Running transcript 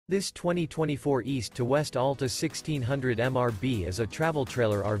This 2024 East to West Alta 1600 MRB is a travel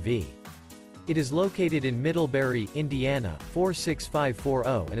trailer RV. It is located in Middlebury, Indiana,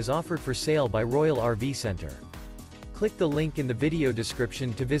 46540 and is offered for sale by Royal RV Center. Click the link in the video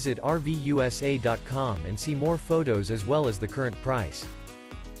description to visit RVUSA.com and see more photos as well as the current price.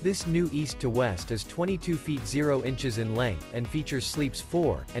 This new East to West is 22 feet 0 inches in length and features sleeps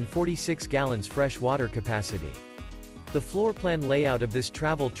 4 and 46 gallons fresh water capacity. The floor plan layout of this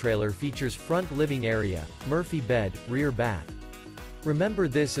travel trailer features front living area, Murphy bed, rear bath. Remember,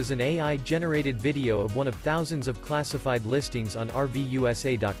 this is an AI-generated video of one of thousands of classified listings on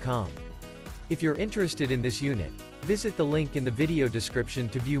RVUSA.com. If you're interested in this unit, visit the link in the video description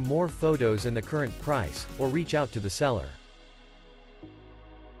to view more photos and the current price, or reach out to the seller.